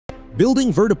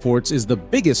Building vertiports is the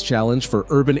biggest challenge for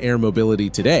urban air mobility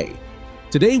today.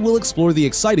 Today we'll explore the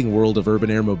exciting world of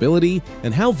urban air mobility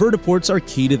and how vertiports are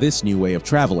key to this new way of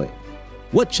traveling.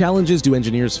 What challenges do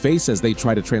engineers face as they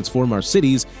try to transform our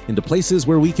cities into places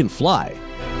where we can fly?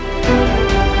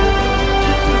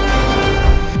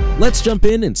 Let's jump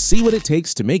in and see what it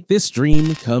takes to make this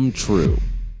dream come true.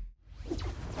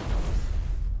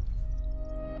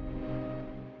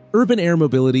 Urban air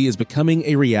mobility is becoming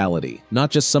a reality, not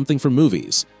just something from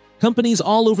movies. Companies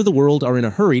all over the world are in a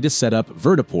hurry to set up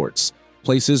vertiports,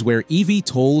 places where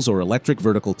eVTOLs or electric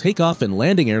vertical takeoff and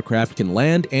landing aircraft can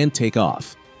land and take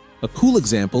off. A cool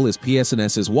example is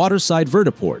PS&S's waterside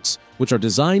vertiports, which are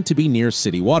designed to be near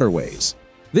city waterways.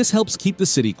 This helps keep the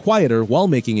city quieter while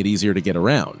making it easier to get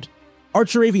around.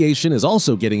 Archer Aviation is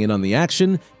also getting in on the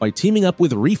action by teaming up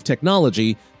with Reef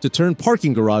Technology to turn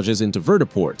parking garages into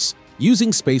vertiports,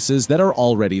 using spaces that are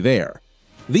already there.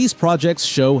 These projects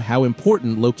show how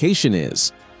important location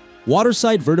is.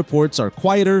 Waterside vertiports are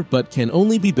quieter but can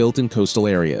only be built in coastal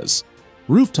areas.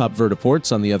 Rooftop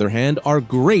vertiports, on the other hand, are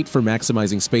great for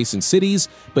maximizing space in cities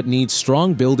but need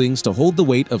strong buildings to hold the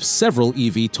weight of several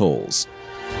eVTOLs.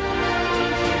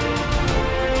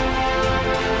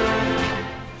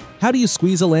 How do you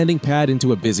squeeze a landing pad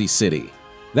into a busy city?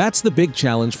 That's the big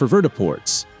challenge for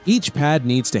vertiports. Each pad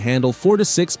needs to handle 4 to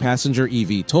 6 passenger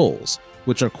eVTOLs,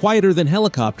 which are quieter than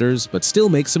helicopters but still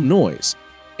make some noise.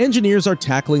 Engineers are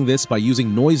tackling this by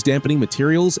using noise-dampening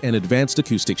materials and advanced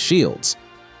acoustic shields.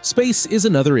 Space is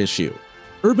another issue.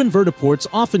 Urban vertiports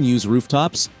often use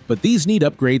rooftops, but these need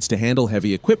upgrades to handle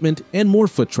heavy equipment and more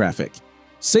foot traffic.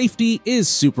 Safety is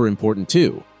super important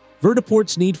too.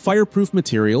 Vertiports need fireproof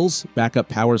materials, backup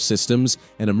power systems,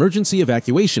 and emergency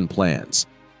evacuation plans.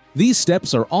 These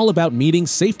steps are all about meeting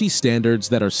safety standards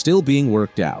that are still being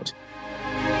worked out.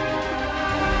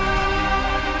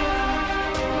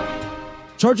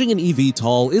 Charging an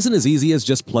eVTOL isn't as easy as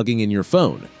just plugging in your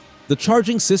phone. The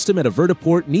charging system at a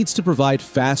vertiport needs to provide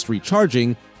fast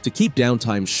recharging to keep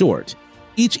downtime short.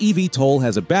 Each eVTOL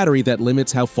has a battery that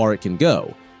limits how far it can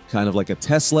go, kind of like a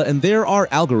Tesla, and there are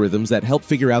algorithms that help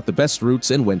figure out the best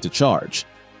routes and when to charge.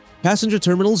 Passenger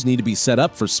terminals need to be set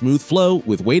up for smooth flow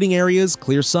with waiting areas,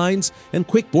 clear signs, and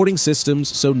quick boarding systems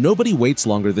so nobody waits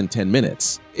longer than 10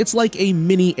 minutes. It's like a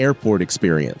mini airport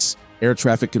experience. Air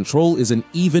traffic control is an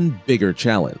even bigger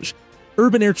challenge.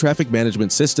 Urban air traffic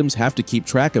management systems have to keep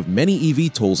track of many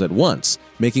eVTOLs at once,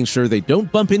 making sure they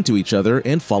don't bump into each other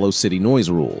and follow city noise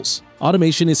rules.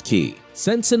 Automation is key.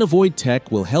 Sense and Avoid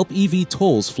tech will help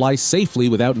eVTOLs fly safely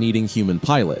without needing human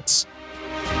pilots.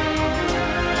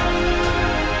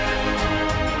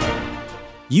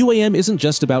 UAM isn't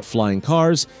just about flying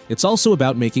cars, it's also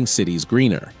about making cities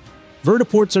greener.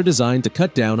 Vertiports are designed to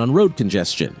cut down on road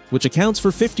congestion, which accounts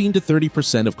for 15 to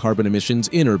 30% of carbon emissions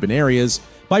in urban areas,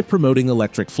 by promoting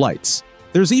electric flights.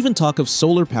 There's even talk of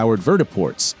solar-powered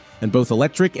vertiports, and both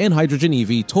electric and hydrogen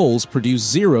eVTOLs produce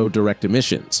zero direct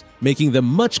emissions, making them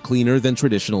much cleaner than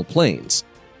traditional planes.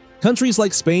 Countries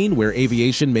like Spain, where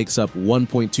aviation makes up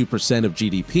 1.2% of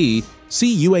GDP,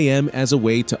 see UAM as a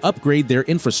way to upgrade their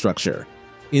infrastructure.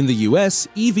 In the US,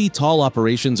 eVTOL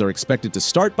operations are expected to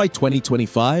start by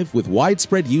 2025, with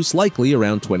widespread use likely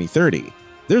around 2030.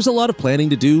 There's a lot of planning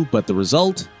to do, but the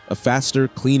result, a faster,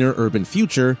 cleaner urban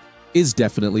future, is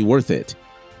definitely worth it.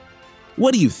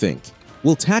 What do you think?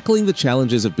 Will tackling the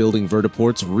challenges of building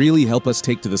vertiports really help us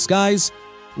take to the skies?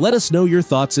 Let us know your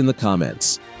thoughts in the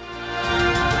comments.